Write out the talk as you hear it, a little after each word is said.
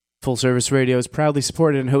Full Service Radio is proudly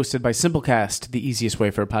supported and hosted by Simplecast, the easiest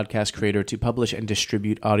way for a podcast creator to publish and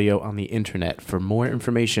distribute audio on the internet. For more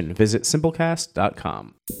information, visit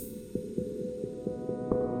simplecast.com.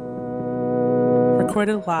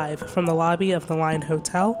 Recorded live from the lobby of the Line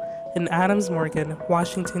Hotel in Adams Morgan,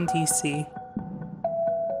 Washington, D.C.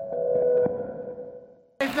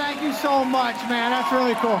 Hey, thank you so much, man. That's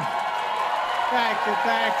really cool. Thank you,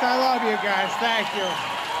 thanks. I love you guys. Thank you.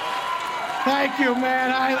 Thank you, man.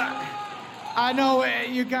 I know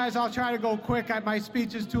you guys, I'll try to go quick. My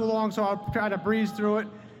speech is too long, so I'll try to breeze through it.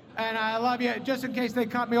 And I love you. Just in case they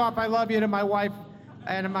cut me off, I love you to my wife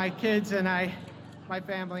and to my kids and my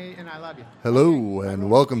family, and I love you. Hello, and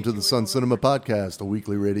welcome to the Sun Cinema Podcast, a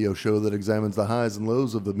weekly radio show that examines the highs and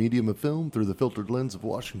lows of the medium of film through the filtered lens of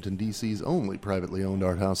Washington, D.C.'s only privately owned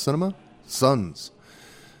art house cinema, Suns.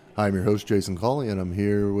 I'm your host, Jason Cawley, and I'm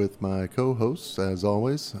here with my co-hosts, as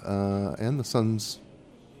always, and the Suns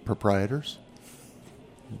proprietors,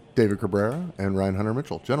 David Cabrera and Ryan Hunter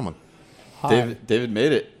Mitchell. Gentlemen. Hi. David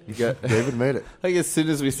made it. David made it. Like as soon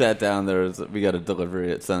as we sat down, we got a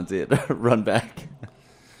delivery at Suns. He had to run back.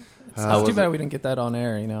 It's too bad we didn't get that on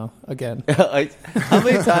air, again. Like, how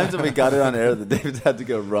many times have we got it on air that David's had to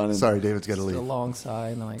go run? Sorry, David's got to leave. A long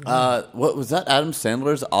sigh. What was that? Adam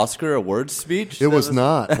Sandler's Oscar awards speech? It was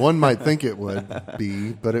not. One might think it would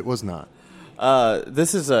be, but it was not.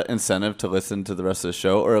 This is an incentive to listen to the rest of the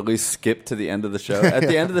show, or at least skip to the end of the show. At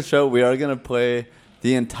the end of the show, we are going to play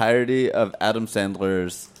the entirety of Adam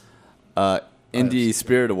Sandler's Indie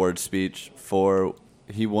Spirit Awards speech for...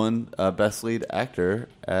 He won Best Lead Actor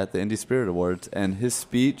at the Indie Spirit Awards, and his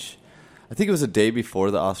speech, I think it was a day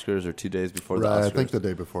before the Oscars or 2 days before the Oscars. I think the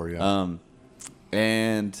day before, yeah.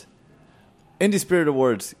 And Indie Spirit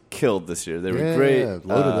Awards killed this year. They were great.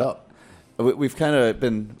 Loaded up. We've kind of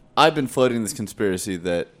I've been floating this conspiracy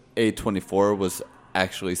that A24 was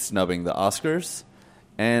actually snubbing the Oscars,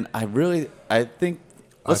 and I think,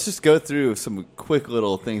 let's just go through some quick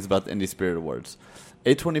little things about the Indie Spirit Awards.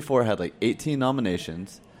 A24 had like 18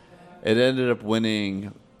 nominations. It ended up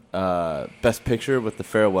winning Best Picture with The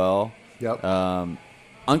Farewell. Yep.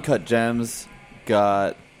 Uncut Gems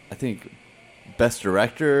got, I think, Best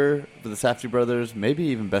Director for the Safdie brothers, maybe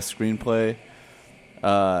even Best Screenplay,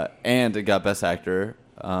 and it got Best Actor.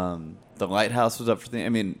 The Lighthouse was up for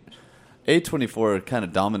A24 kind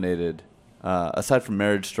of dominated, aside from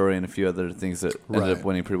Marriage Story and a few other things that ended up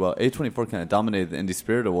winning pretty well. A24 kind of dominated the Indie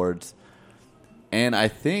Spirit Awards. And I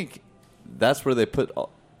think that's where they put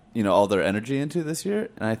all their energy into this year.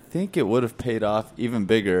 And I think it would have paid off even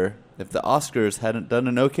bigger if the Oscars hadn't done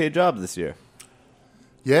an okay job this year.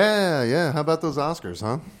 Yeah. How about those Oscars,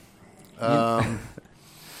 huh?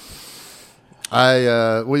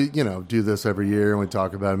 We do this every year, and we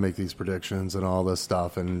talk about it, make these predictions and all this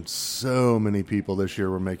stuff. And so many people this year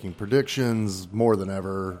were making predictions more than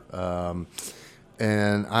ever.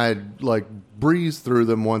 And I'd breeze through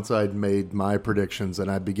them once I'd made my predictions,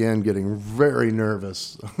 and I began getting very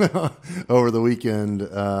nervous over the weekend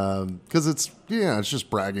because it's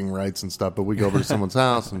just bragging rights and stuff. But we go over to someone's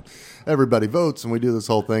house and everybody votes, and we do this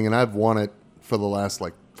whole thing. And I've won it for the last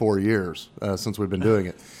 4 years since we've been doing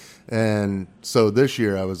it. And so this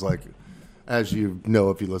year I was like, as you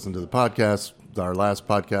know, if you listen to the podcast, our last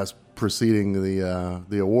podcast preceding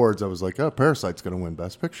the awards, I was like, Parasite's going to win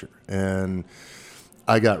Best Picture, and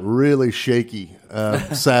I got really shaky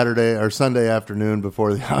Saturday or Sunday afternoon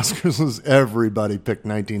before the Oscars. Was everybody picked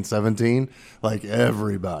 1917,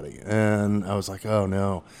 everybody, and I was like, oh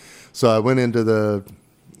no. So I went into the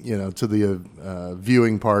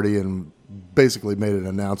viewing party and basically made an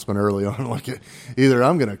announcement early on, either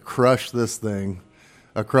I'm going to crush this thing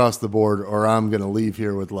across the board, or I'm going to leave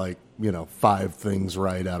here with 5 things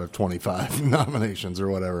right out of 25 nominations or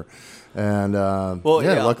whatever. And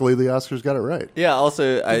luckily the Oscars got it right. Yeah.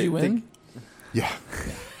 Also, Did you win? Yeah.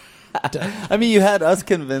 You had us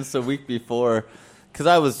convinced a week before, because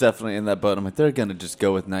I was definitely in that boat. I'm like, they're going to just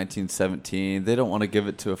go with 1917. They don't want to give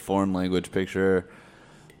it to a foreign language picture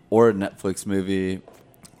or a Netflix movie.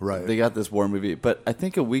 Right. They got this war movie, but I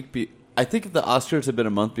think I think if the Oscars had been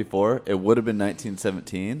a month before, it would have been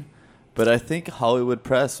 1917. But I think Hollywood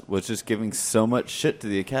press was just giving so much shit to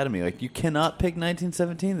the Academy. You cannot pick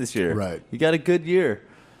 1917 this year. Right. You got a good year.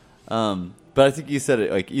 But I think you said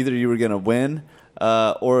it, either you were going to win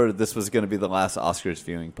or this was going to be the last Oscars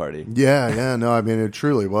viewing party. Yeah. No, it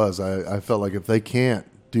truly was. I felt like if they can't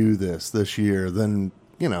do this year, then,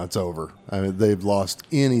 it's over. They've lost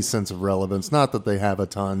any sense of relevance. Not that they have a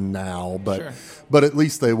ton now, but at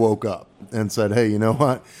least they woke up and said, hey, you know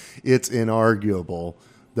what? It's inarguable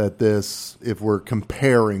that this, if we're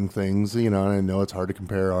comparing things, and I know it's hard to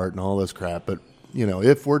compare art and all this crap, but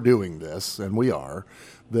if we're doing this, and we are,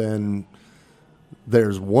 then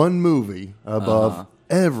there's one movie above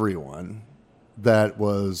everyone that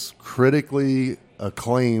was critically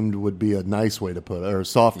acclaimed, would be a nice way to put it, or a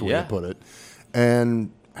soft way to put it,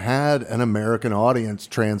 and had an American audience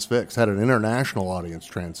transfixed, had an international audience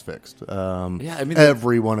transfixed.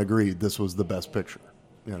 Everyone agreed this was the best picture.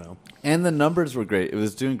 And the numbers were great. It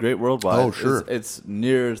was doing great worldwide. Oh, sure. It's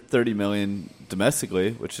near 30 million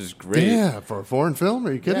domestically, which is great. Yeah, for a foreign film?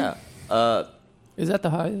 Are you kidding? Yeah. Is that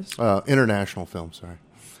the highest? International film, sorry.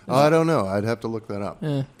 I don't know. I'd have to look that up.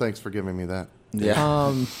 Thanks for giving me that.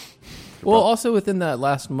 Yeah. Well, also within that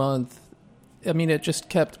last month, I mean, it just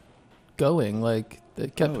kept going. Like,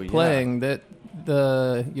 it kept playing. That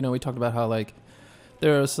we talked about how, like,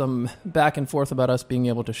 there was some back and forth about us being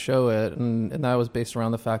able to show it, and that was based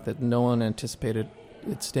around the fact that no one anticipated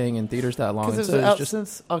it staying in theaters that long. Because it was out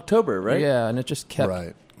since October, right? Yeah, and it just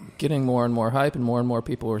kept getting more and more hype, and more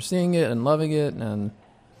people were seeing it and loving it, and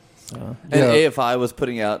AFI was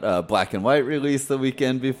putting out black and white release the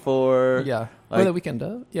weekend before. Yeah, like, or the weekend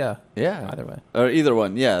of. Yeah, either way, or either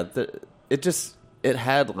one. Yeah, it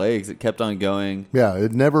had legs. It kept on going. Yeah,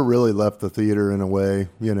 it never really left the theater in a way.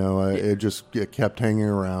 It kept hanging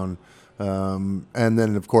around. And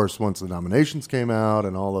then, of course, once the nominations came out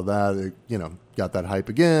and all of that, it, got that hype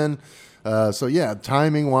again.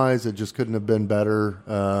 Timing-wise, it just couldn't have been better.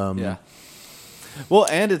 Well,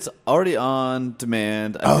 and it's already on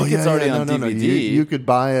demand. I think it's already on DVD. No. You could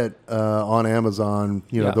buy it on Amazon,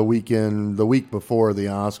 the week before the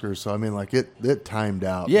Oscars. So, I mean, like, it timed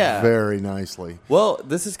out very nicely. Well,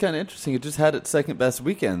 this is kind of interesting. It just had its second best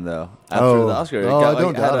weekend, though, after the Oscar. I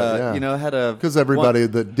don't doubt it, had a... Because everybody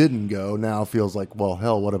that didn't go now feels like, well,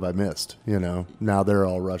 hell, what have I missed? Now they're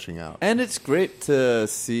all rushing out. And it's great to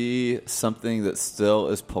see something that still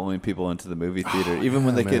is pulling people into the movie theater, even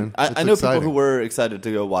when they can... I know people who were excited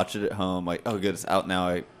to go watch it at home, like, oh good, it's out now,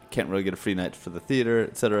 I can't really get a free night for the theater,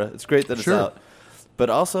 etc. It's great that it's out, but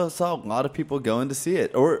also saw a lot of people going to see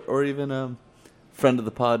it, or even a friend of the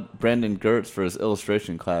pod, Brandon Gertz, for his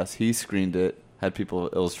illustration class, he screened it, had people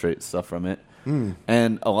illustrate stuff from it,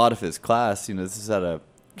 and a lot of his class, this is at a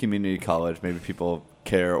community college, maybe people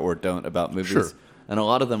care or don't about movies, and a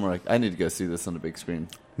lot of them were like, I need to go see this on the big screen.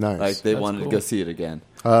 Nice. Like, they wanted to go see it again.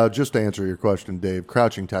 Just to answer your question, Dave,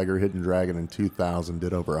 Crouching Tiger, Hidden Dragon in 2000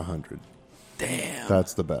 did over 100. Damn.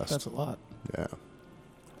 That's the best. That's a lot. Yeah.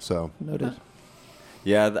 So. Noted.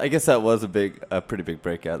 Yeah, I guess that was a pretty big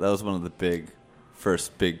breakout. That was one of the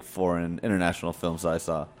first big foreign international films I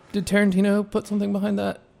saw. Did Tarantino put something behind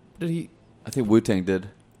that? Did he? I think Wu-Tang did.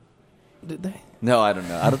 Did they? No, I don't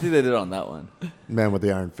know. I don't think they did on that one. Man with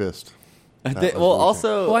the Iron Fist. I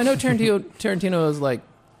know Tarantino is like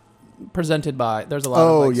presented by. There's a lot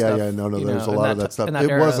of stuff, there's a lot of that stuff.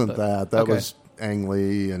 It wasn't that. That was Ang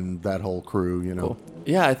Lee and that whole crew, Cool.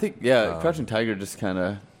 Yeah, I think Crouching Tiger just kind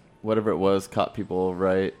of whatever it was caught people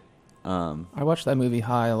right. I watched that movie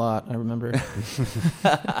High a lot. I remember,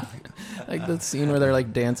 like the scene where they're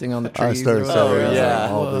like dancing on the trees. I started saying,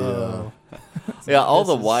 all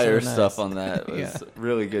the wire stuff on that was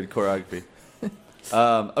really good choreography.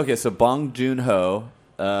 Okay, so Bong Joon-ho.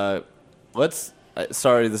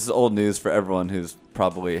 Sorry, this is old news for everyone who's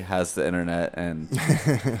probably has the internet and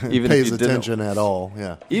even pays if you attention at all.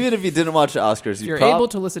 Yeah. Even if you didn't watch the Oscars, you're able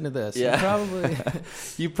to listen to this. Yeah.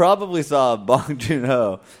 You probably saw Bong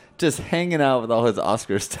Joon-ho just hanging out with all his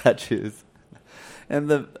Oscar statues, and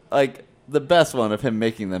the best one of him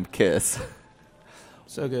making them kiss.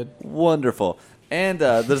 So good. Wonderful. And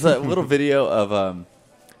there's a little video of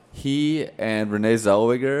he and Renee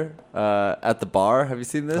Zellweger at the bar. Have you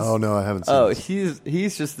seen this? Oh, no, I haven't seen this.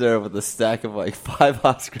 He's just there with a stack of like 5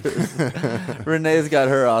 Oscars. Renee's got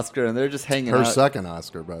her Oscar, and they're just hanging out. Her second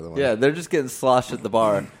Oscar, by the way. Yeah, they're just getting sloshed at the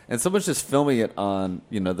bar. And someone's just filming it on,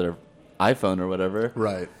 their iPhone or whatever.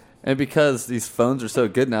 Right. And because these phones are so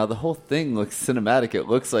good now, the whole thing looks cinematic. It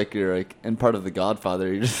looks like you're like in part of The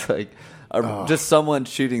Godfather. You're just like just someone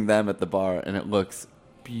shooting them at the bar, and it looks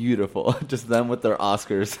beautiful. Just them with their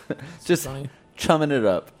Oscars, just chumming it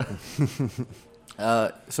up.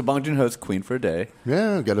 So Bong Joon-ho's Queen for a Day.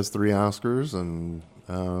 Yeah, got his 3 Oscars, and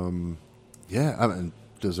I mean,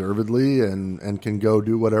 deservedly, and can go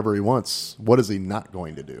do whatever he wants. What is he not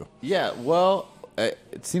going to do? Yeah, well,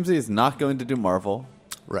 it seems that he's not going to do Marvel.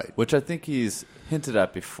 Right. Which I think he's hinted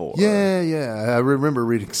at before. Yeah. I remember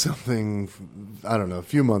reading something, I don't know, a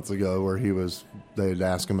few months ago where they had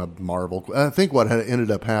asked him a Marvel. I think what had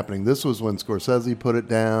ended up happening, this was when Scorsese put it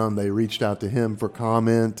down. They reached out to him for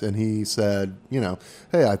comment, and he said,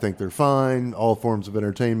 hey, I think they're fine. All forms of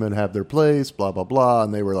entertainment have their place, blah, blah, blah.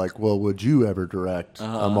 And they were like, well, would you ever direct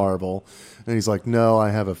a Marvel? And he's like, no, I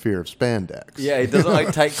have a fear of spandex. Yeah, he doesn't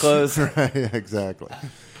like tight clothes. Right, exactly.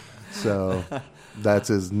 So... That's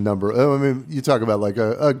his number. I mean, you talk about like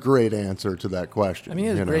a great answer to that question. I mean,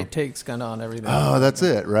 he has great takes kind of on everything. Oh, that's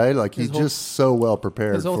it, right? Like he's just so well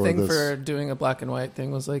prepared. His whole for thing this. for doing a black and white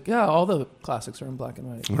thing was like, yeah, all the classics are in black and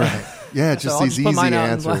white. Right. Yeah, just so these put easy mine out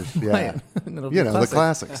answers. in black and white, Yeah, the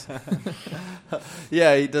classics.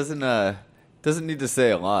 Yeah, he doesn't need to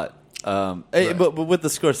say a lot. Right. But with the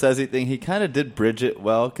Scorsese thing, he kind of did bridge it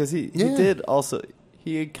well because he did also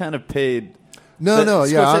he kind of paid. No,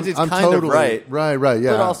 Scorsese's I'm kind totally of right,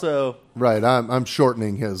 yeah. But also, right, I'm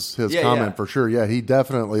shortening his comment for sure. Yeah, he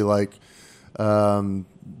definitely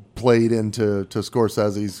played into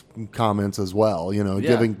Scorsese's comments as well.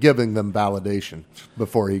 Giving them validation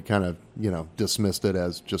before he kind of dismissed it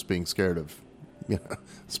as just being scared of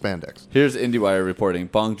spandex. Here's IndieWire reporting: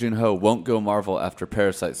 Bong Joon-ho won't go Marvel after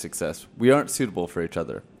Parasite's success. We aren't suitable for each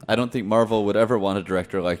other. I don't think Marvel would ever want a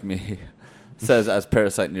director like me. Says as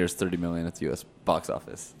Parasite nears $30 million at the U.S. box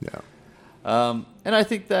office. Yeah, and I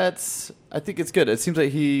think it's good. It seems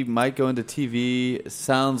like he might go into TV.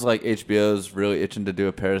 Sounds like HBO's really itching to do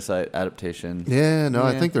a Parasite adaptation. Yeah, no,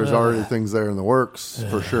 I think there's already things there in the works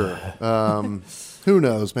for sure. Who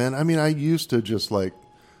knows, man? I mean, I used to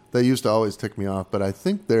they used to always tick me off, but I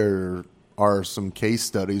think there are some case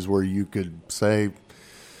studies where you could say,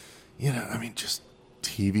 just.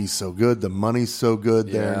 TV's so good, the money's so good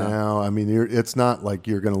there now. I mean, it's not like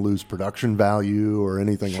you're going to lose production value or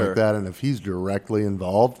anything like that. And if he's directly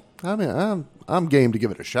involved, I mean, I'm game to give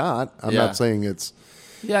it a shot. I'm not saying it's.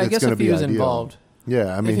 Yeah, I guess if he was involved.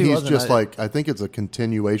 Yeah, I mean, he's just I think it's a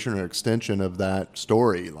continuation or extension of that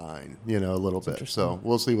storyline, a little bit. So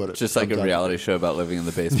we'll see what it's just like a reality show about living in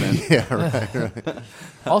the basement. Yeah, right.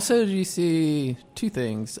 Also, did you see two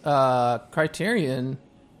things? Criterion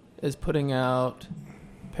is putting out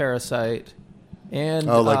Parasite and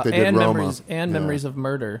they did Roma. Memories of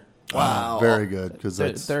Murder. Wow, very good because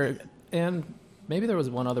they're and maybe there was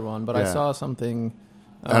one other one, but I saw something.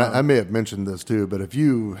 And I may have mentioned this too, but if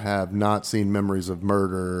you have not seen Memories of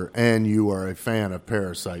Murder and you are a fan of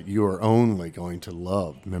Parasite, you are only going to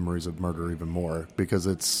love Memories of Murder even more because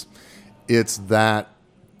it's that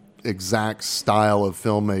exact style of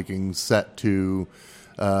filmmaking set to.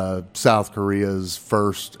 South Korea's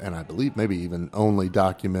first, and I believe maybe even only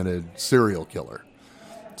documented serial killer.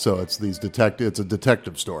 So it's it's a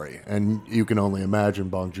detective story, and you can only imagine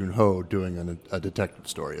Bong Joon-ho doing a detective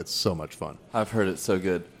story. It's so much fun. I've heard it's so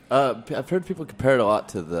good. I've heard people compare it a lot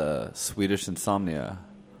to the Swedish Insomnia.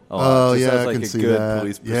 Oh, yeah, I can see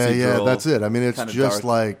that. Yeah, that's it. I mean, it's just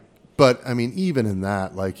dark. But I mean, even in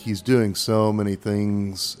that, he's doing so many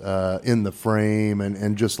things in the frame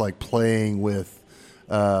and just playing with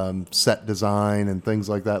set design and things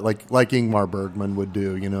like that, like Ingmar Bergman would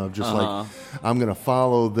do, I'm going to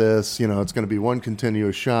follow this, it's going to be one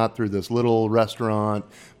continuous shot through this little restaurant,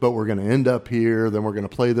 but we're going to end up here, then we're going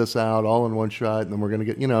to play this out all in one shot, and then we're going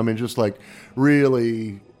to get, just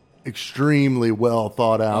really extremely well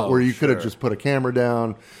thought out, where you could have just put a camera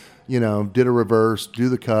down, did a reverse, do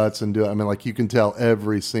the cuts, and you can tell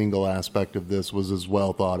every single aspect of this was as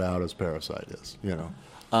well thought out as Parasite is,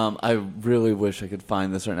 I really wish I could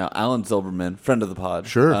find this right now. Alan Zilberman, friend of the pod.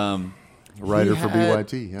 Sure. Writer for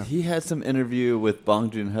BYT, yeah. He had some interview with Bong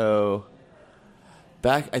Joon-ho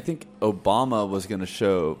back. I think Obama was going to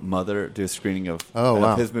show Mother, do a screening of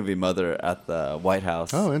his movie Mother at the White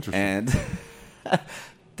House. Oh, interesting. And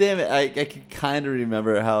damn it, I can kind of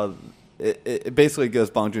remember how it basically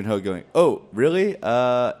goes Bong Joon-ho going, "Oh, really?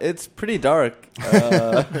 It's pretty dark.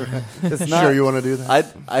 It's not." Sure, you want to do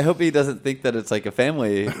that? I hope he doesn't think that it's like a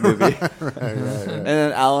family movie. right. And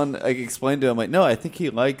then Alan explained to him, no, I think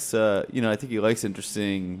he likes, I think he likes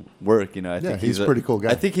interesting work. I think he's a pretty cool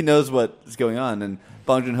guy. I think he knows what's going on. And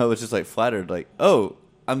Bong Joon-ho was just flattered, oh,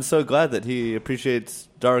 I'm so glad that he appreciates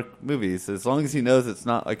dark movies as long as he knows it's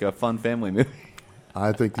not like a fun family movie.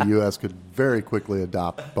 I think the U.S. could very quickly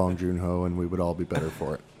adopt Bong Joon-ho, and we would all be better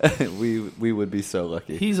for it. we would be so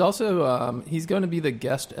lucky. He's also he's going to be the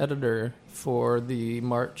guest editor for the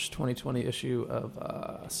March 2020 issue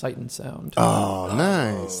of Sight and Sound. Oh,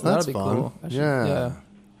 nice! That's be fun. Cool. Yeah.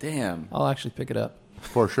 Damn. I'll actually pick it up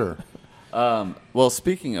for sure. Well,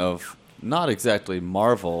 speaking of not exactly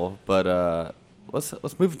Marvel, but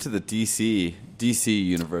let's move to the DC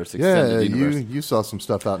universe. Yeah, Extended universe. you saw some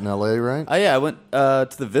stuff out in L.A., right? Yeah, I went to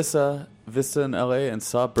the Vista in LA and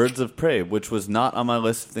saw Birds of Prey, which was not on my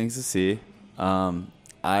list of things to see.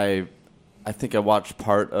 I think I watched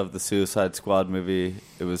part of the Suicide Squad movie.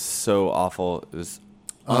 It was so awful. It was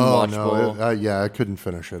unwatchable. Oh, no. I couldn't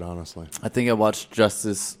finish it, honestly. I think I watched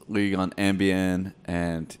Justice League on Ambien,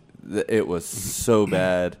 and it was so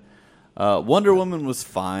bad. Wonder Woman was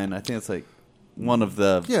fine. I think it's like one of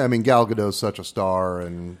the... Yeah, I mean, Gal Gadot's such a star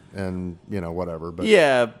and whatever. But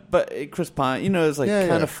yeah, but Chris Pine, it's like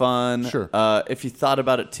kind of fun. Sure. If you thought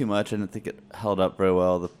about it too much, I didn't think it held up very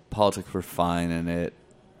well. The politics were fine in it.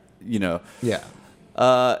 Yeah.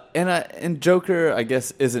 And Joker, I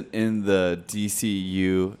guess, isn't in the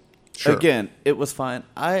DCU. Sure. Again, it was fine.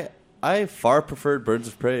 I far preferred Birds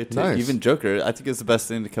of Prey to even Joker. I think it's the best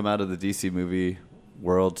thing to come out of the DC movie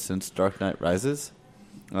world since Dark Knight Rises.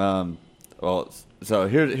 So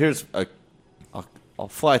here's I'll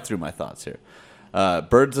fly through my thoughts here.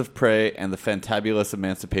 Birds of Prey and the Fantabulous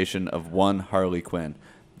Emancipation of One Harley Quinn.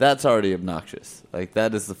 That's already obnoxious. Like,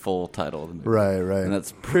 that is the full title of the movie. Right. And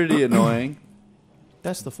that's pretty annoying.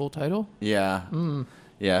 That's the full title? Yeah.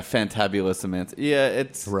 Yeah, Fantabulous Emancipation. Yeah,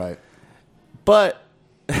 it's... Right. But,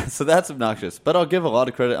 so that's obnoxious. But I'll give a lot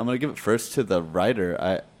of credit. I'm going to give it first to the writer.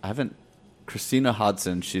 I haven't... Christina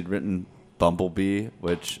Hodson, she'd written Bumblebee,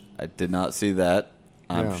 which I did not see that.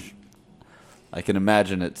 I can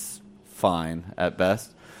imagine it's fine at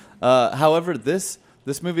best. However, this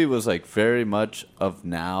movie was like very much of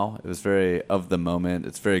now. It was very of the moment.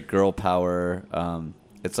 It's very girl power.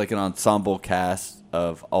 It's like an ensemble cast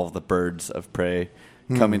of all the Birds of Prey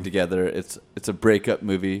coming together. It's a breakup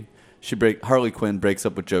movie. Harley Quinn breaks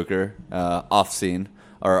up with Joker off screen.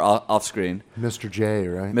 Mr. J,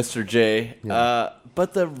 right? Mr. J. Yeah.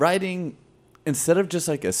 But the writing, instead of just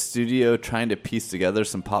like a studio trying to piece together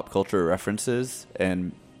some pop culture references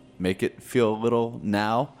and make it feel a little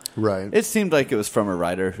now, right? It seemed like it was from a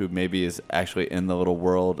writer who maybe is actually in the little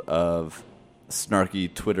world of snarky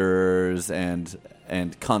Twitterers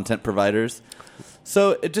and content providers.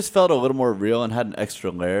 So it just felt a little more real and had an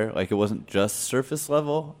extra layer. Like, it wasn't just surface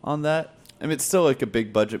level on that. I mean, it's still like a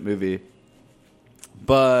big budget movie,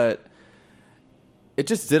 but it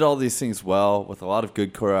just did all these things well with a lot of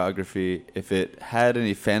good choreography. If it had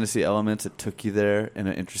any fantasy elements, it took you there in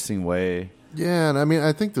an interesting way. Yeah, and I mean,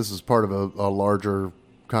 I think this is part of a larger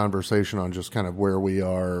conversation on just kind of where we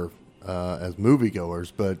are as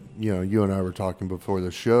moviegoers. But, you and I were talking before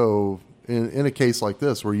the show, in a case like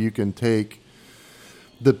this where you can take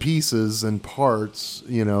the pieces and parts,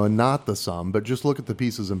 and not the sum, but just look at the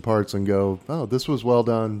pieces and parts and go, oh, this was well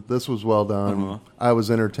done. This was well done. Uh-huh. I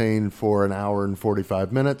was entertained for an hour and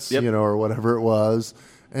 45 minutes, or whatever it was.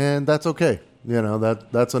 And that's okay.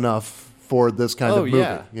 That's enough for this kind of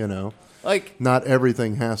movie, Like, not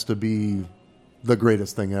everything has to be the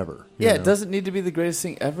greatest thing ever. Yeah, it doesn't need to be the greatest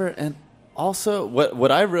thing ever. And also,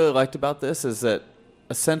 what I really liked about this is that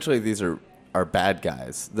essentially these are bad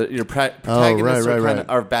guys. Your protagonists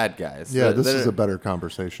are bad guys. Yeah, this is a better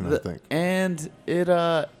conversation, I think. And it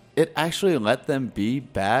actually let them be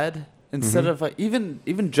bad instead of like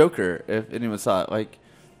even Joker. If anyone saw it, like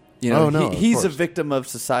he's a victim of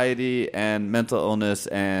society and mental illness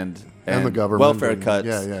and the government, welfare cuts.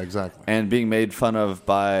 Yeah, exactly. And being made fun of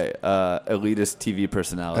by elitist TV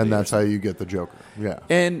personalities. And that's how you get the Joker. Yeah.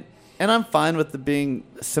 And I'm fine with being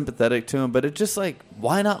sympathetic to him, but it's just like,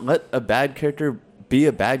 why not let a bad character be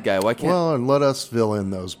a bad guy? Why can't? Well, and let us fill in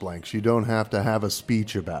those blanks. You don't have to have a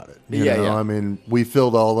speech about it. You know? Yeah. I mean, we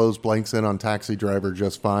filled all those blanks in on Taxi Driver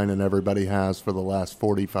just fine, and everybody has for the last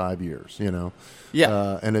 45 years.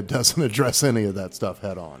 Yeah. And it doesn't address any of that stuff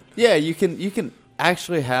head on. Yeah, you can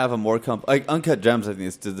actually have a more like Uncut Gems. I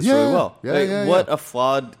think did this really well. What a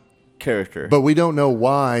flawed character. But we don't know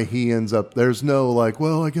why he ends up. There's no like,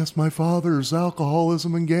 well, I guess my father's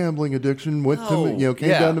alcoholism and gambling addiction went to me, came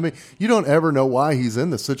down to me. You don't ever know why he's in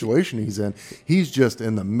the situation he's in. He's just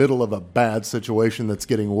in the middle of a bad situation that's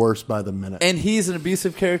getting worse by the minute. And he's an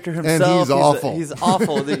abusive character himself. And he's awful. He's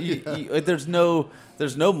awful. There's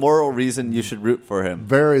no moral reason you should root for him.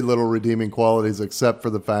 Very little redeeming qualities except for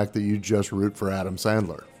the fact that you just root for Adam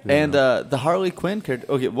Sandler. And the Harley Quinn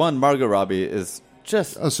character. Okay, Margot Robbie is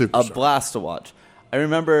just a blast to watch. I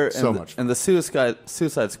remember in the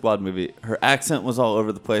Suicide Squad movie, her accent was all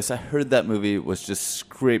over the place. I heard that movie was just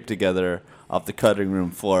scraped together off the cutting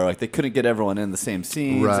room floor. Like, they couldn't get everyone in the same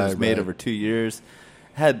scenes. It was made over 2 years.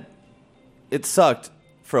 It sucked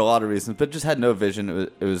for a lot of reasons, but just had no vision.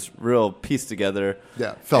 It was real pieced together.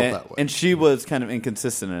 Yeah, felt that way. And she was kind of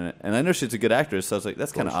inconsistent in it. And I know she's a good actress, so I was like,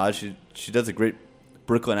 that's kind of odd. She does a great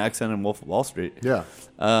Brooklyn accent in Wolf of Wall Street. Yeah.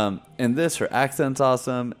 In this, her accent's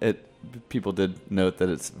awesome. People did note that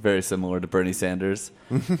it's very similar to Bernie Sanders.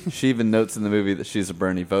 She even notes in the movie that she's a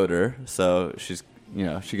Bernie voter, so she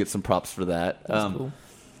gets some props for that. That's cool.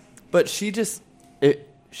 But she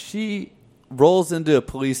rolls into a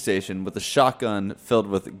police station with a shotgun filled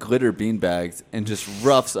with glitter beanbags and just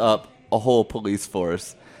roughs up a whole police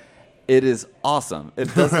force. It is awesome.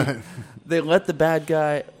 It doesn't. Right. They let the bad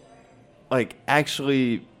guy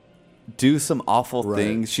actually do some awful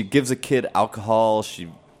things. She gives a kid alcohol. She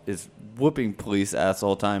is whooping police ass the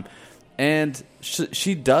whole time, and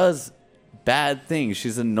she does bad things.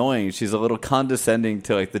 She's annoying. She's a little condescending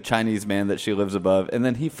to the Chinese man that she lives above, and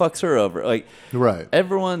then he fucks her over.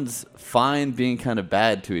 Everyone's fine being kind of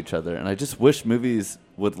bad to each other, and I just wish movies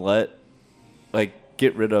would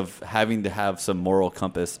get rid of having to have some moral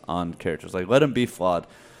compass on characters. Let them be flawed.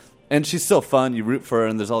 And she's still fun. You root for her,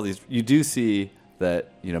 and there's all these. You do see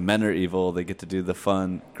that men are evil. They get to do the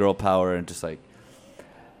fun girl power and just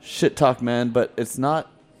shit talk men, but it's not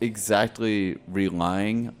exactly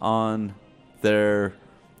relying on their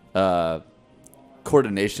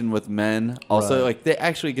coordination with men. Also, they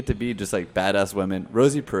actually get to be just badass women.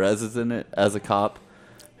 Rosie Perez is in it as a cop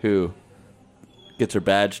who gets her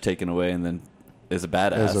badge taken away and then is a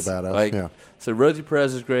badass. Yeah. So Rosie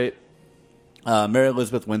Perez is great. Mary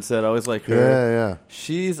Elizabeth Winstead, I always like her. Yeah.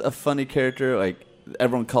 She's a funny character.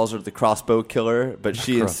 Everyone calls her the crossbow killer, but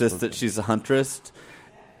she insists that she's a huntress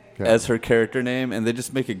as her character name, and they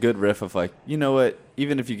just make a good riff of you know what?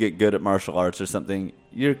 Even if you get good at martial arts or something,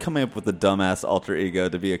 you're coming up with a dumbass alter ego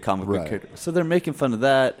to be a comic book character. So they're making fun of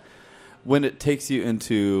that. When it takes you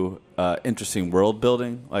into interesting world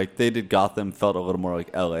building, they did Gotham, felt a little more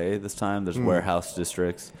like L.A. this time. There's warehouse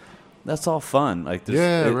districts. That's all fun.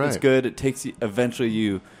 It's good. It takes you. Eventually,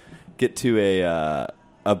 you get to a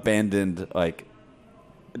abandoned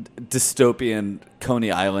dystopian Coney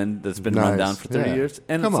Island that's been run down for 30 years.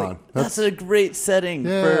 And that's a great setting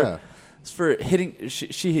for hitting.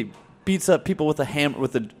 She beats up people with a hammer,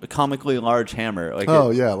 with a comically large hammer.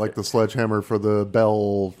 The sledgehammer for the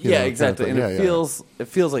bell. Exactly. And it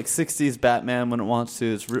feels like 60s Batman when it wants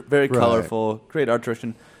to. It's very colorful, great art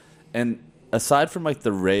direction. And aside from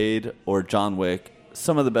the Raid or John Wick,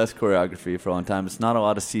 some of the best choreography for a long time. It's not a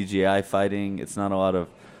lot of CGI fighting. It's not a lot of.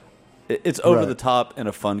 It's over the top in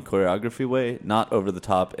a fun choreography way, not over the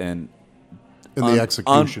top and in the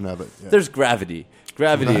execution of it. Yeah. There's gravity.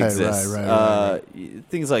 Gravity exists. Right.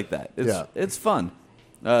 Things like that. It's fun.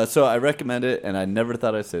 So I recommend it, and I never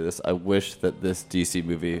thought I'd say this. I wish that this DC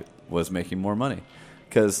movie was making more money,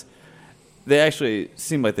 because they actually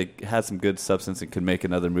seem like they had some good substance and could make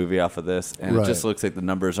another movie off of this, and it just looks like the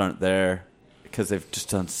numbers aren't there because they've just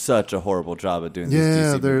done such a horrible job of doing these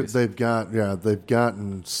DC movies. They've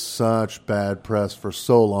gotten such bad press for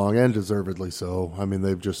so long, and deservedly so. I mean,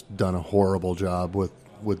 they've just done a horrible job with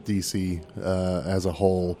DC as a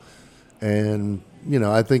whole, and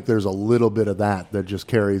I think there's a little bit of that just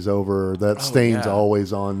carries over. That stain's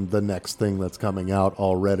always on the next thing that's coming out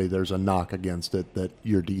already. There's a knock against it that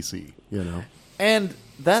you're DC, and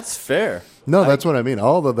that's fair. No, that's what I mean.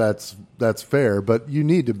 All of that's fair, but you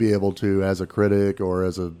need to be able to, as a critic or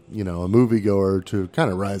as a a moviegoer, to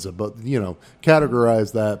kind of rise above,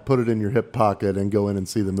 categorize that, put it in your hip pocket, and go in and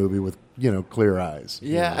see the movie with clear eyes.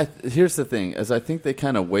 Yeah, here's the thing: I think they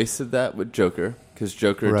kind of wasted that with Joker, because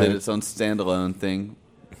Joker did its own standalone thing.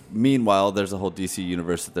 Meanwhile, there's a whole DC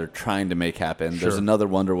universe that they're trying to make happen. Sure. There's another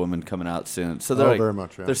Wonder Woman coming out soon, so they're very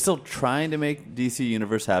much. Yeah. They're still trying to make DC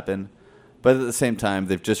universe happen. But at the same time,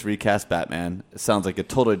 they've just recast Batman. It sounds like a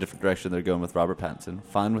totally different direction they're going with Robert Pattinson.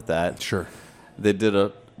 Fine with that. Sure. They did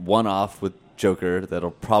a one-off with Joker that'll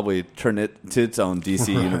probably turn it to its own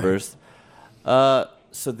DC universe.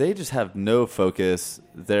 So they just have no focus.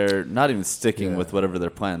 They're not even sticking with whatever their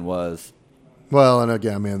plan was. Well, and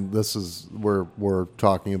again, this is we're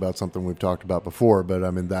talking about something we've talked about before, but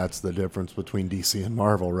that's the difference between DC and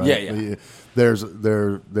Marvel, right? Yeah.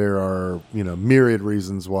 There are myriad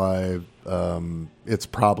reasons why it's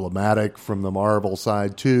problematic from the Marvel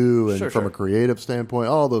side too, and from a creative standpoint.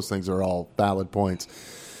 All those things are all valid points.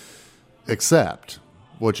 Except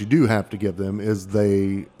what you do have to give them is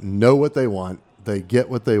they know what they want. They get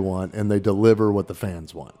what they want, and they deliver what the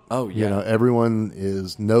fans want. Oh, yeah. Everyone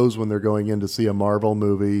knows when they're going in to see a Marvel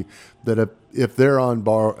movie that if they're on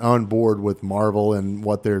board with Marvel and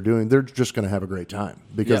what they're doing, they're just going to have a great time,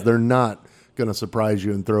 because they're not going to surprise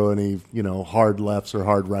you and throw any hard lefts or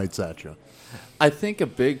hard rights at you. I think a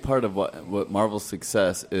big part of what Marvel's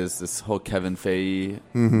success is this whole Kevin Feige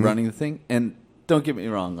running the thing. And don't get me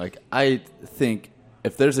wrong, I think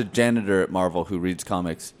if there's a janitor at Marvel who reads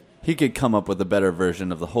comics, he could come up with a better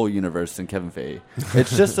version of the whole universe than Kevin Feige.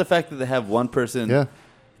 It's just the fact that they have one person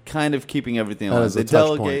kind of keeping everything alive. They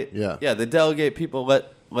delegate. They delegate people,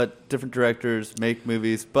 let different directors make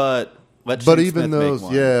movies, but even those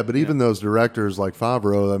those directors like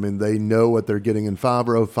Favreau, I mean, they know what they're getting in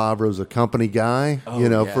Favreau. Favreau's a company guy,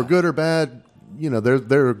 for good or bad.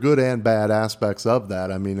 There are good and bad aspects of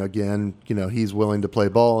that. I mean, again, he's willing to play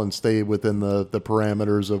ball and stay within the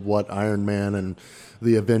parameters of what Iron Man and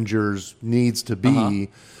the Avengers needs to be.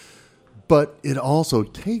 But it also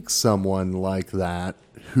takes someone like that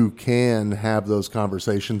who can have those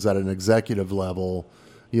conversations at an executive level.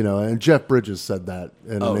 And Jeff Bridges said that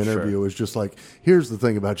in an interview. It was just like, here's the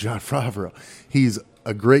thing about Jon Favreau. He's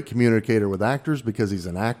a great communicator with actors because he's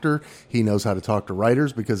an actor. He knows how to talk to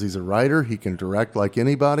writers because he's a writer. He can direct like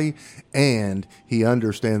anybody. And he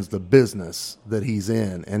understands the business that he's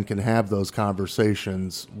in and can have those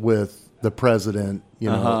conversations with the president,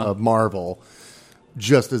 of Marvel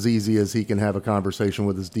just as easy as he can have a conversation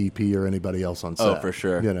with his DP or anybody else on set. Oh, for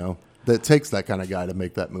sure. That takes that kind of guy to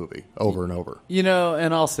make that movie over and over.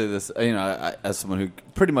 And I'll say this, I, as someone who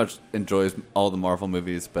pretty much enjoys all the Marvel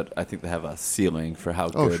movies, but I think they have a ceiling for how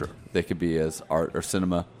good they could be as art or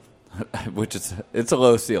cinema, which it's a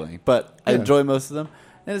low ceiling. But I enjoy most of them,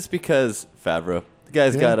 and it's because Favreau, the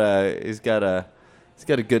guy's he's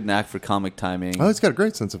got a good knack for comic timing. Oh, he's got a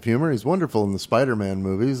great sense of humor. He's wonderful in the Spider-Man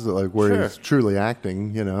movies, like where he's truly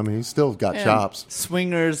acting. He's still got chops.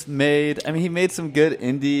 Swingers he made some good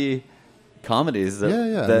indie comedies.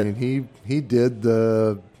 I mean, he did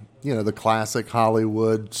the classic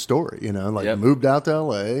Hollywood story. Moved out to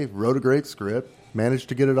L.A., wrote a great script, managed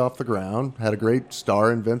to get it off the ground, had a great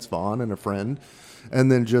star in Vince Vaughn and a friend,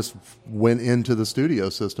 and then just went into the studio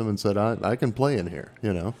system and said, I can play in here.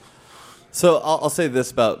 So I'll say this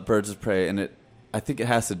about Birds of Prey, and I think it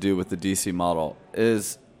has to do with the DC model,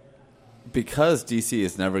 is because DC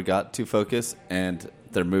has never got to focus, and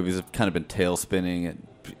their movies have kind of been tail spinning and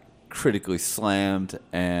critically slammed,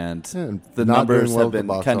 and the numbers have been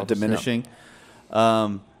kind of diminishing.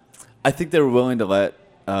 I think they were willing to let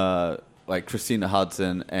like Christina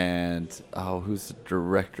Hodson and who's the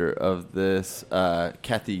director of this,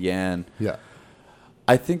 Kathy Yan. Yeah,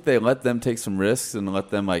 I think they let them take some risks and let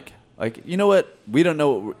them like, you know what? We don't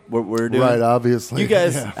know what we're doing. Right, obviously. You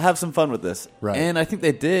guys have some fun with this. Right. And I think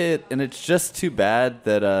they did, and it's just too bad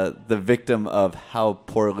that the victim of how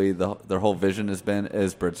poorly their whole vision has been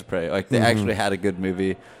is Birds of Prey. Like, they actually had a good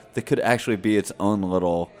movie that could actually be its own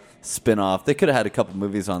little spin-off. They could have had a couple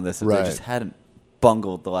movies on this if they just hadn't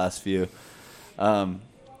bungled the last few.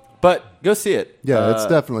 But go see it. Yeah, it's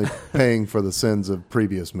definitely paying for the sins of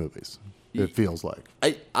previous movies, it feels like.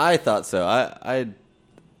 I thought so.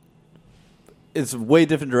 It's a way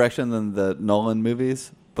different direction than the Nolan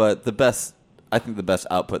movies, but I think the best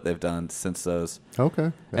output they've done since those.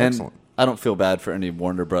 Okay, excellent. And I don't feel bad for any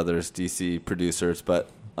Warner Brothers DC producers, but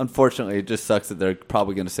unfortunately it just sucks that they're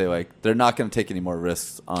probably going to say, like, they're not going to take any more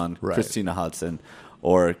risks on Christina Hodson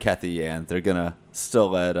or Kathy Yan. They're going to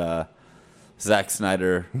still let Zack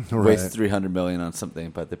Snyder waste $300 million on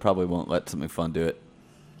something, but they probably won't let something fun do it.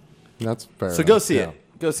 That's fair. So go see it.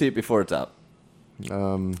 Go see it before it's out.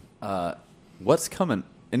 What's coming?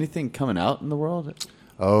 Anything coming out in the world?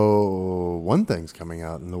 Oh, one thing's coming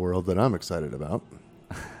out in the world that I'm excited about.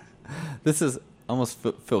 This is almost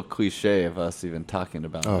feel cliche of us even talking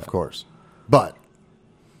about. Oh, of course. But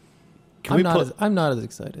I'm not as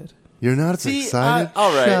excited. You're not as excited?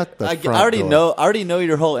 All right. Shut the front door. I already know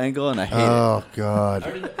your whole angle, and I hate it. Oh,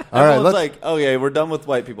 God. Everyone's like, okay, we're done with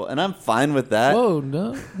white people. And I'm fine with that. Whoa,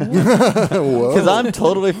 no. Because I'm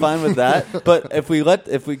totally fine with that. But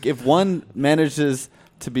if one manages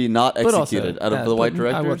to be not executed out of the white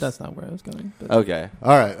directors. That's not where I was going. But. Okay.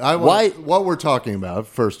 All right. What we're talking about,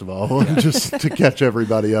 first of all, just to catch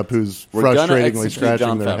everybody up who's frustratingly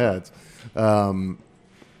scratching their heads.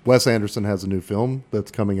 Wes Anderson has a new film that's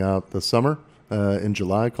coming out this summer in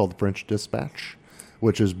July called The French Dispatch,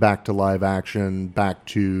 which is back to live action, back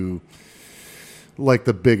to like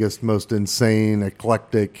the biggest, most insane,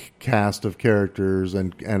 eclectic cast of characters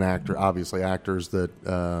and actors that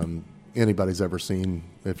anybody's ever seen.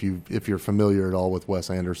 If you're familiar at all with Wes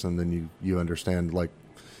Anderson, then you understand like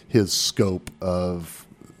his scope of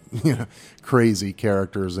crazy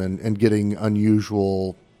characters and getting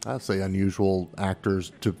unusual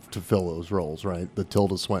actors to fill those roles, right? The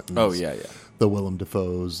Tilda Swintons. Oh, yeah. The Willem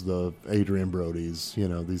Dafoes, the Adrian Brodies,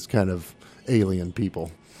 these kind of alien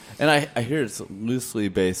people. And I hear it's loosely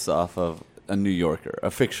based off of a New Yorker, a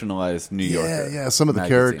fictionalized New Yorker. Yeah. Some of the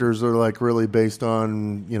magazine. characters are like really based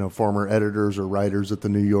on former editors or writers at the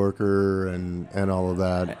New Yorker and all of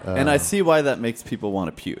that. And I see why that makes people want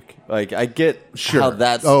to puke. Like I get Sure. how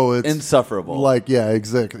that's it's insufferable. Like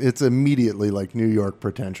exactly. It's immediately like New York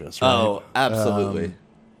pretentious. Right? Oh, absolutely.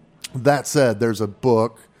 That said, there's a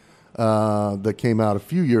book that came out a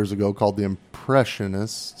few years ago called The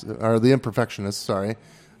Imperfectionists. Sorry.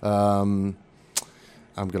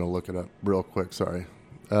 I'm going to look it up real quick. Sorry.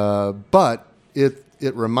 But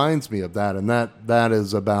it reminds me of that. And that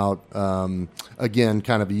is about, again,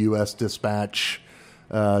 kind of a U.S. dispatch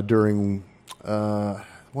during, I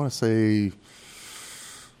want to say,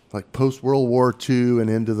 like post-World War II and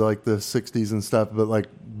into the 60s and stuff. But like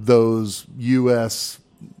those U.S.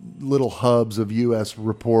 little hubs of U.S.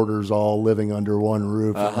 reporters all living under one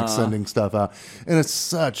roof and like sending stuff out. And it's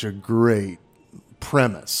such a great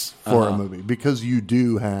premise for a movie because you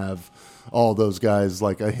do have all those guys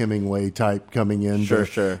like a Hemingway type coming in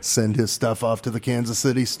to send his stuff off to the Kansas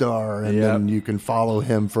City Star, and then you can follow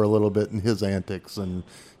him for a little bit in his antics. And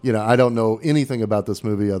I don't know anything about this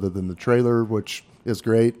movie other than the trailer, which is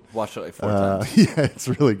great. Watched it like 4 times. Yeah, it's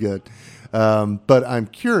really good. But I'm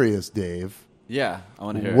curious, Dave. Yeah, I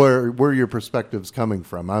want to hear where your perspective's coming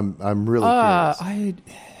from. I'm really curious.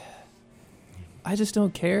 I just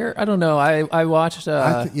don't care. I don't know. I watched.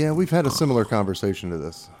 We've had a similar conversation to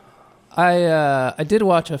this. I did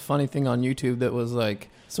watch a funny thing on YouTube that was like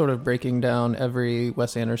sort of breaking down every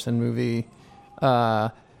Wes Anderson movie.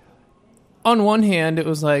 On one hand, it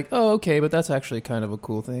was like, oh, okay, but that's actually kind of a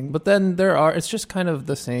cool thing. But then it's just kind of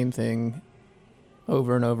the same thing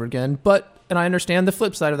over and over again. And I understand the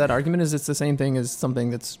flip side of that argument is it's the same thing as something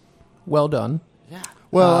that's well done. Yeah.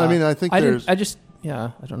 Well, I mean, I think I don't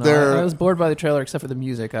know. I was bored by the trailer except for the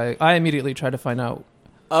music. I immediately tried to find out.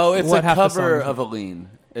 Oh, it's what a half the cover song- of Aline.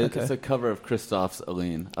 It's a cover of Christoph's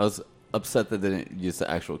Aline. I was upset that they didn't use the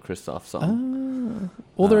actual Christoph song.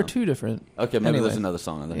 Well, there are two different. Okay, maybe anyway. there's another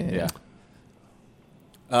song on there.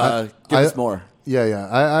 Yeah. Give us more. Yeah.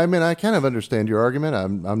 I mean, I kind of understand your argument.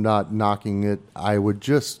 I'm not knocking it. I would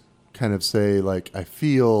just kind of say, like, I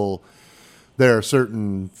feel there are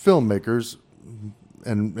certain filmmakers,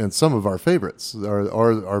 and some of our favorites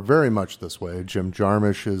are very much this way. Jim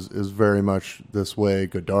Jarmusch is very much this way.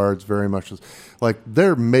 Godard's very much like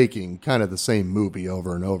they're making kind of the same movie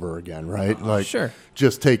over and over again, right? Like Sure.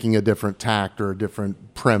 just taking a different tact or a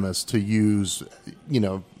different premise to use,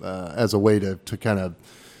 as a way to kind of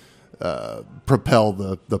propel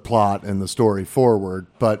the plot and the story forward.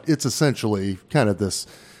 But it's essentially kind of this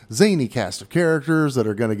zany cast of characters that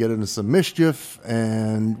are going to get into some mischief,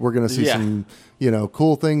 and we're going to see some,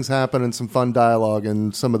 cool things happen and some fun dialogue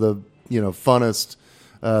and some of the, funnest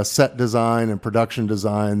set design and production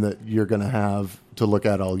design that you're going to have to look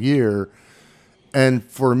at all year. And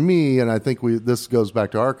for me, and I think this goes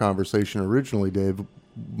back to our conversation originally, Dave,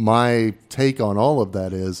 my take on all of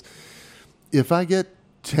that is if I get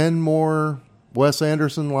 10 more Wes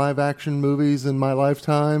Anderson live action movies in my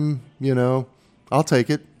lifetime, I'll take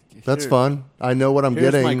it. That's fun. I know what I'm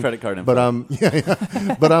Here's getting. my credit card info.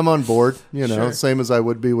 But but I'm on board. Sure. Same as I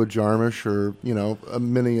would be with Jarmusch or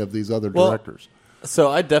many of these other directors.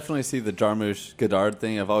 So I definitely see the Jarmusch Godard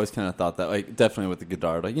thing. I've always kind of thought that, like, definitely with the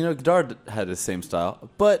Godard, like, Godard had his same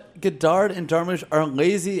style, but Godard and Jarmusch are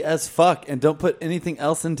lazy as fuck and don't put anything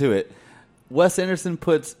else into it. Wes Anderson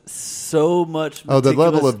puts so much the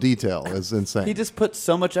level of detail is insane. He just puts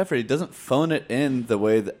so much effort. He doesn't phone it in the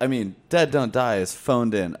way that, Dead Don't Die is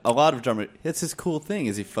phoned in. A lot of Jarmusch, it's his cool thing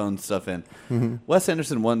is he phones stuff in. Mm-hmm. Wes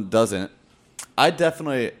Anderson one doesn't. I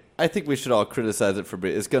think we should all criticize it for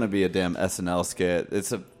it's going to be a damn SNL skit.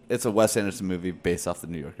 It's a Wes Anderson movie based off the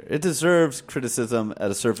New Yorker. It deserves criticism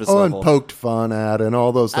at a surface level. And poked fun at and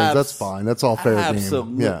all those things. That's fine. That's all fair game.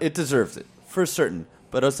 Absolutely. Yeah. It deserves it, for certain.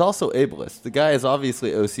 But it's also ableist. The guy is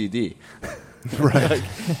obviously OCD. Right.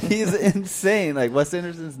 He's insane. Like, Wes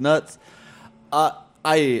Anderson's nuts.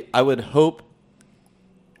 I would hope,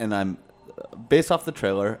 and I'm based off the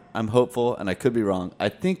trailer, I'm hopeful, and I could be wrong. I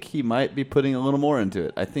think he might be putting a little more into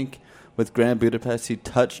it. I think with Grand Budapest, he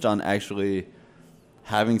touched on actually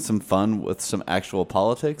having some fun with some actual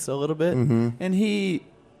politics a little bit. Mm-hmm. And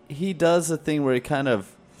he does a thing where he kind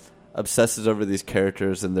of obsesses over these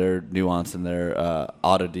characters and their nuance and their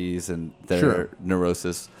oddities and their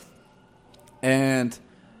neurosis. And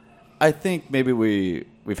I think maybe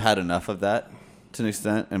we've had enough of that to an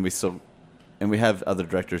extent, and we have other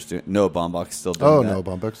directors doing. Noah Baumbach's still doing that. Noah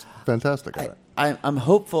Baumbach's fantastic at it. I'm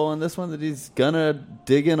hopeful in this one that he's gonna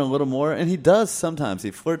dig in a little more, and he does sometimes.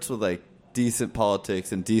 He flirts with like decent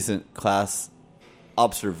politics and decent class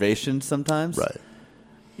observation sometimes. Right.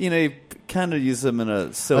 he kind of uses them in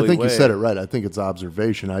a silly way. I think you said it right. I think it's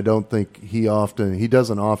observation. I don't think he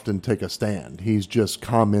doesn't often take a stand. He's just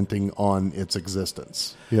commenting on its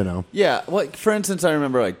existence, Yeah. Well, for instance, I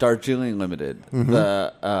remember like Darjeeling Limited,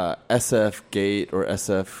 the SF Gate or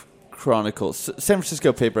SF Chronicles. San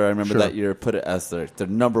Francisco paper, I remember that year, put it as their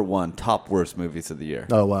number one top worst movies of the year.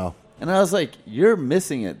 Oh, wow. And I was like, you're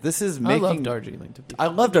missing it. This is making... I love Darjeeling. I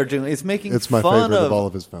love Darjeeling. It's making It's my fun favorite of all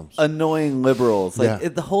of his films. Annoying liberals. Like Yeah.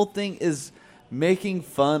 the whole thing is making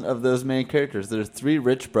fun of those main characters. There's three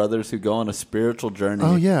rich brothers who go on a spiritual journey.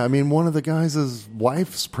 Oh, yeah. I mean, one of the guys'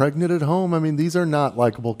 wife's pregnant at home. I mean, these are not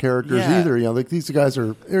likable characters Yeah. either. Like these guys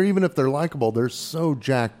are, or even if they're likable, they're so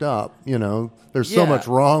jacked up. There's so Yeah. much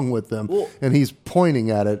wrong with them. Well- And he's pointing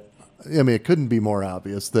at it. I mean, it couldn't be more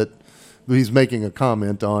obvious that he's making a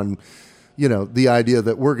comment on, the idea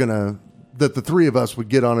that that the three of us would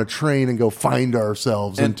get on a train and go find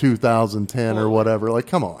ourselves in 2010 or whatever. Like,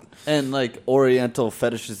 come on. And like Oriental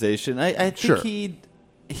fetishization. I think Sure. he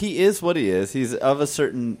is what he is. He's of a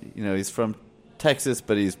certain, he's from Texas,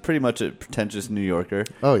 but he's pretty much a pretentious New Yorker.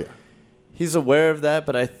 Oh, yeah. He's aware of that,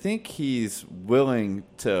 but I think he's willing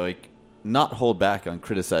to like not hold back on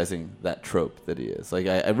criticizing that trope that he is. Like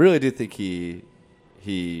I really do think he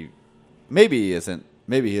maybe he isn't.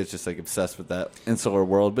 Maybe he is just like obsessed with that insular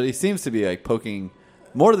world, but he seems to be like poking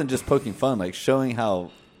more than just poking fun, like showing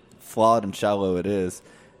how flawed and shallow it is,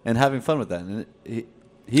 and having fun with that. And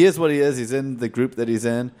he is what he is. He's in the group that he's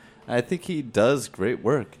in. I think he does great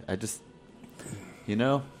work. I just,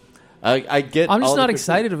 I get. I'm just all not the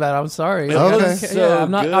excited about it. I'm sorry. Okay. So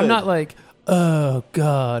I'm not. good. I'm not like, oh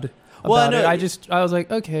God. Well, I About know- it. I was like,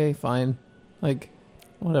 okay, fine, like,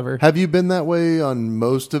 whatever. Have you been that way on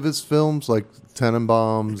most of his films, like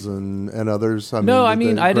Tenenbaums and others? I Grand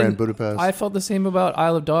didn't. Budapest. I felt the same about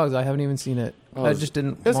Isle of Dogs. I haven't even seen it. Oh, I just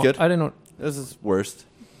didn't. it was good. I didn't. This is worst.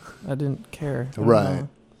 I didn't care. I don't Right. know.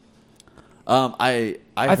 I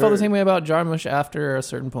I felt the heard- same way about Jarmusch after a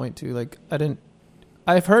certain point too. Like I didn't.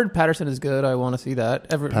 I've heard Patterson is good. I want to see that.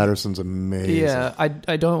 Patterson's amazing. Yeah,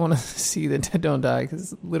 I don't want to see the Dead Don't Die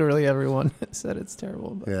because literally everyone said it's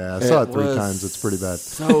terrible. But. Yeah, I saw it 3 was times. It's pretty bad.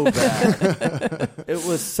 So bad. It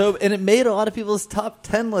was so, and it made a lot of people's top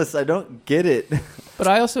 10 lists. I don't get it. But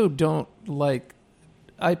I also don't like.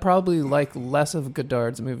 I probably like less of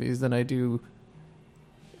Godard's movies than I do.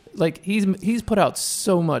 Like he's put out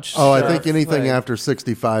so much. Oh, I stuff, think anything like- after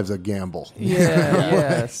 65 is a gamble. Yeah,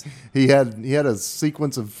 yes. He had a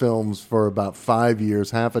sequence of films for about 5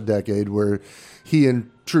 years, half a decade, where he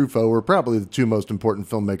and Truffaut were probably the two most important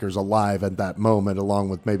filmmakers alive at that moment, along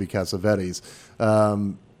with maybe Cassavetes.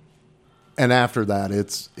 And after that,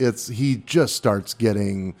 he just starts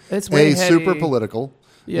getting It's way super heady. political.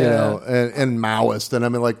 Yeah. And Maoist, and I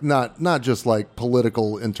mean, like not just like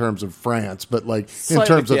political in terms of France, but like in Slightly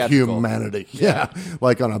terms of theatrical. humanity. Yeah,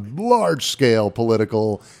 like on a large scale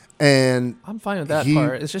political. And I'm fine with that he-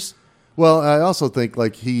 part. It's just well, I also think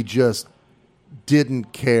like he just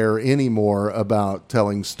didn't care anymore about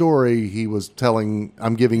telling story. He was telling,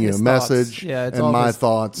 I'm giving you His a thoughts. message Yeah, it's and all my his-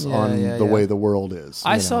 thoughts Yeah, on yeah, the yeah. way the world is.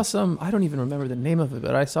 I you saw know. some. I don't even remember the name of it,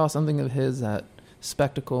 but I saw something of his at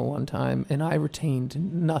Spectacle one time, and I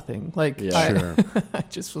retained nothing. Like, Yeah. Sure. I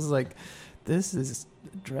just was like, "This is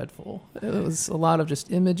dreadful." It was a lot of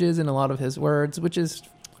just images and a lot of his words, which is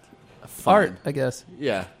Fine. art, I guess.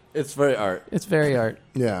 Yeah, it's very art. It's very art.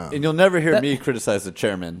 Yeah. And you'll never hear That- me criticize the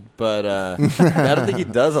chairman, but I don't think he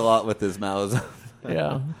does a lot with his mouths.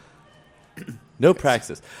 Yeah. No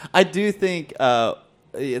praxis. I do think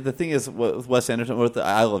the thing is with Wes Anderson, with the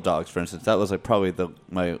Isle of Dogs, for instance, that was like probably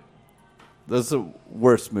that's the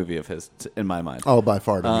worst movie of his in my mind. Oh, by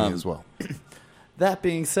far to me as well. That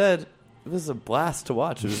being said, it was a blast to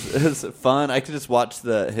watch. It was fun. I could just watch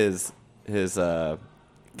his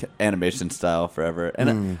animation style forever.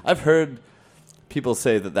 And I've heard people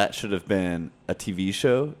say that should have been a TV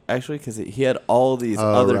show, actually, because he had all these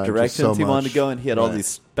other right, just directions so he wanted to much. go in. He had all Right.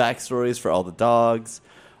 these backstories for all the dogs.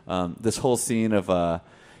 This whole scene of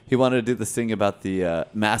he wanted to do this thing about the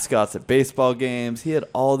mascots at baseball games. He had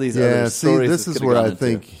all these Yeah, other see, stories. this that is could've where gone I into.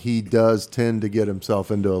 think he does tend to get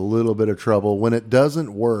himself into a little bit of trouble. When it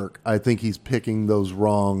doesn't work, I think he's picking those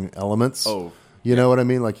wrong elements. Oh, You know what I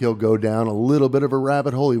mean? Like he'll go down a little bit of a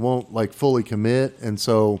rabbit hole. He won't like fully commit. And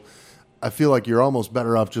so I feel like you're almost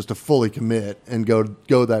better off just to fully commit and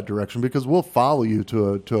go that direction, because we'll follow you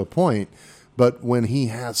to a point. But when he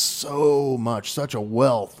has such a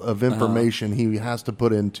wealth of information he has to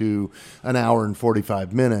put into an hour and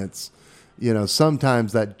 45 minutes,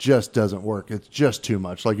 sometimes that just doesn't work. It's just too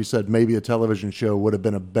much. Like you said, maybe a television show would have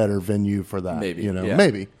been a better venue for that. Maybe, yeah.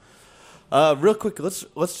 Maybe. Real quick,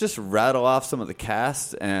 let's just rattle off some of the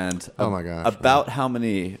cast and Oh my gosh, about how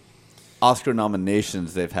many Oscar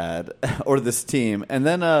nominations they've had, or this team, and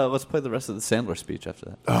then let's play the rest of the Sandler speech after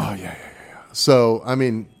that. Oh yeah. So I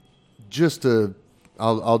mean,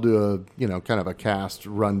 I'll do a kind of a cast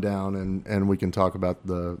rundown, and we can talk about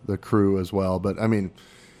the crew as well. But I mean,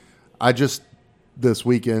 I just this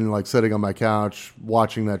weekend, like sitting on my couch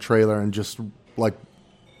watching that trailer and just like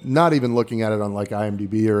not even looking at it on like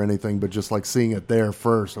IMDb or anything, but just like seeing it there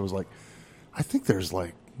first, I was like, I think there's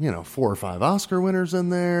like 4 or 5 Oscar winners in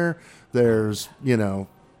there. There's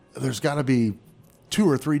there's got to be 2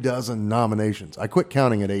 or 3 dozen nominations. I quit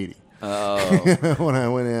counting at 80 when I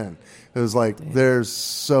went in. It was like there's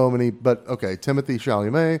so many. But okay, Timothée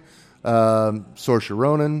Chalamet, Saoirse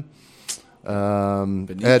Ronan,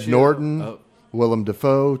 Ed Norton, Willem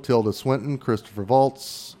Dafoe, Tilda Swinton, Christopher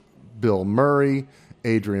Waltz, Bill Murray,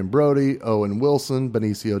 Adrian Brody, Owen Wilson,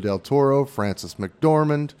 Benicio del Toro, Frances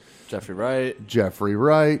McDormand, Jeffrey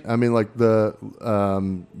Wright. I mean, like the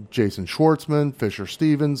Jason Schwartzman, Fisher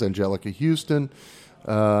Stevens, Angelica Houston.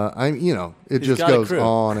 It just goes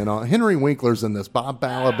on and on. Henry Winkler's in this. Bob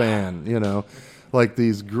Balaban. Like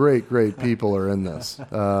these great people are in this.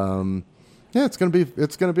 Yeah, it's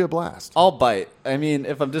gonna be a blast. I'll bite. I mean,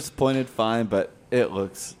 if I'm disappointed, fine, but it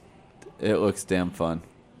looks damn fun.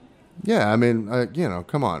 Yeah, I mean,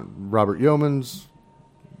 come on, Robert Yeoman's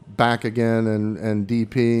back again and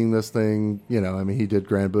DPing this thing. I mean, he did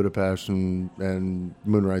Grand Budapest and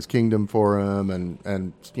Moonrise Kingdom for him,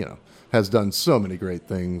 and has done so many great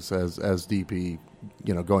things as DP.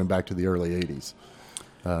 Going back to the early '80s.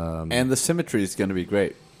 And the symmetry is going to be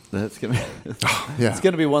great. It's going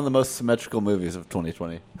to be one of the most symmetrical movies of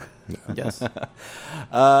 2020. Yes.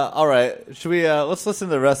 All right. Should we let's listen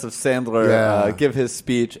to the rest of Sandler give his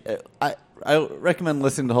speech. I recommend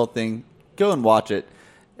listening to the whole thing. Go and watch it.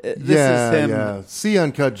 This is him. Yeah. See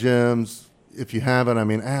Uncut Gems if you haven't. I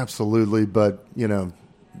mean, absolutely. But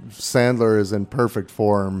Sandler is in perfect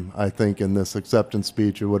form, I think, in this acceptance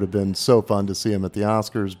speech. It would have been so fun to see him at the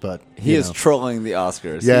Oscars, but he is trolling the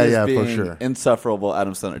Oscars. Yeah, he is being for sure. Insufferable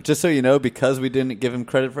Adam Sandler. Just so you know, because we didn't give him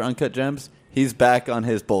credit for Uncut Gems, he's back on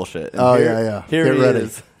his bullshit. And Here Get he ready.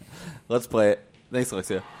 is. Let's play it. Thanks,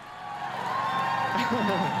 Alexia.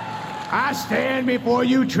 I stand before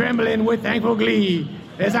you trembling with thankful glee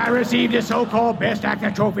as I receive the so-called Best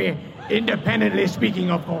Actor trophy, independently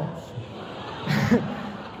speaking, of course.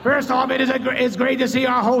 First off, it's great to see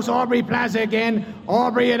our host, Aubrey Plaza, again.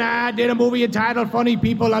 Aubrey and I did a movie entitled Funny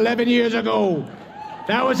People 11 years ago.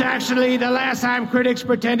 That was actually the last time critics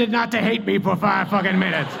pretended not to hate me for 5 fucking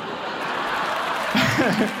minutes.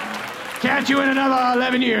 Catch you in another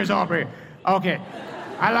 11 years, Aubrey. Okay.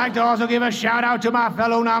 I'd like to also give a shout-out to my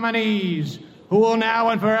fellow nominees, who will now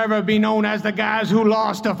and forever be known as the guys who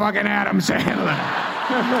lost to fucking Adam Sandler.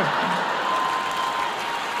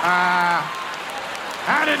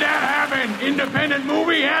 How did that happen? Independent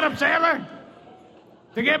movie, Adam Sandler?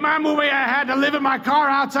 To get my movie, I had to live in my car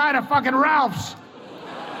outside of fucking Ralph's,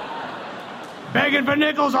 begging for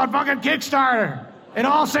nickels on fucking Kickstarter. And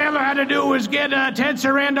all Sandler had to do was get Ted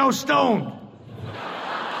Sarandos stoned.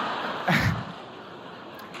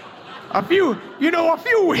 A few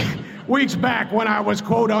weeks back when I was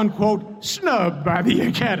quote-unquote snubbed by the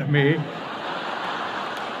Academy,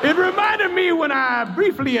 it reminded me when I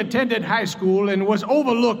briefly attended high school and was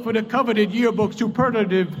overlooked for the coveted yearbook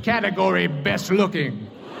superlative category Best Looking.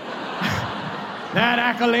 That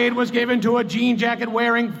accolade was given to a jean jacket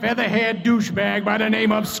wearing feather-haired douchebag by the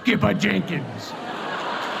name of Skipper Jenkins.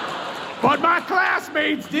 But my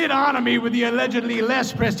classmates did honor me with the allegedly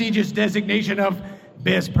less prestigious designation of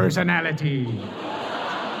Best Personality.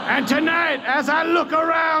 And tonight, as I look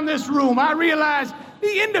around this room, I realize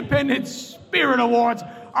the Independent Spirit Awards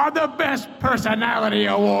are the Best Personality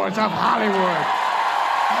Awards of Hollywood.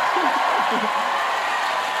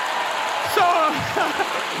 So,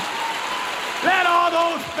 let all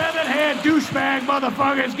those feathered-haired douchebag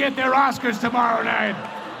motherfuckers get their Oscars tomorrow night.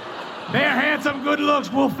 Their handsome good looks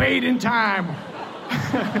will fade in time,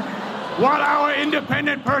 while our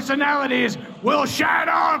independent personalities will shine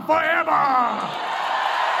on forever.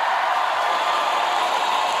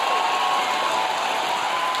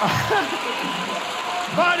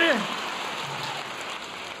 But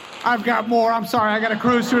I've got more. I'm sorry, I got to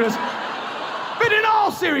cruise through this. But in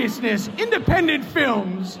all seriousness, independent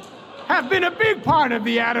films have been a big part of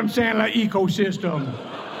the Adam Sandler ecosystem.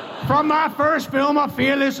 From my first film, a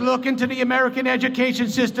fearless look into the American education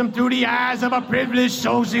system through the eyes of a privileged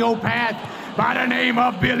sociopath by the name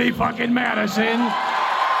of Billy fucking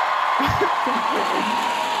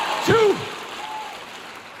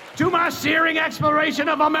to my searing exploration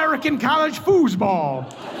of American college foosball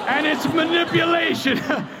and its manipulation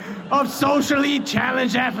of socially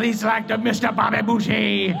challenged athletes like the Mr. Bobby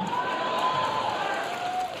Boucher.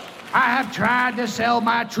 I have tried to sell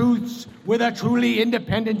my truths with a truly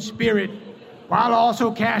independent spirit while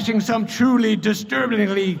also cashing some truly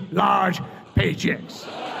disturbingly large paychecks.